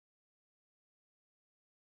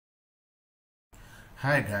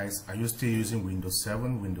Hi guys, are you still using Windows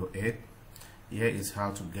 7, Windows 8? Here is how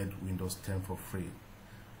to get Windows 10 for free.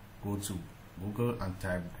 Go to Google and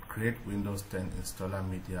type create Windows 10 installer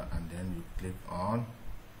media, and then you click on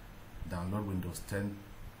download Windows 10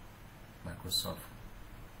 Microsoft.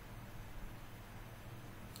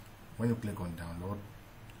 When you click on download,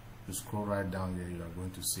 you scroll right down here, you are going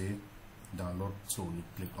to see download, so you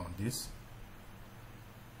click on this.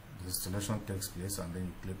 The installation takes place and then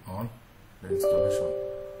you click on the installation.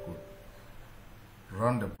 Good.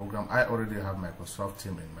 Run the program. I already have Microsoft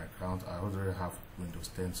Team in my account. I already have Windows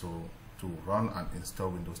 10, so to run and install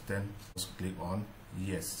Windows 10, just click on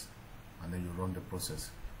yes, and then you run the process.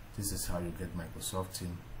 This is how you get Microsoft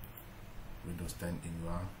Team Windows 10 in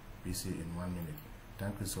your PC in 1 minute.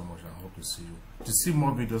 Thank you so much, and I hope to see you. To see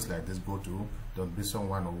more videos like this, go to the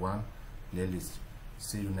BESONG101 playlist.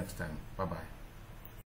 See you next time. Bye bye.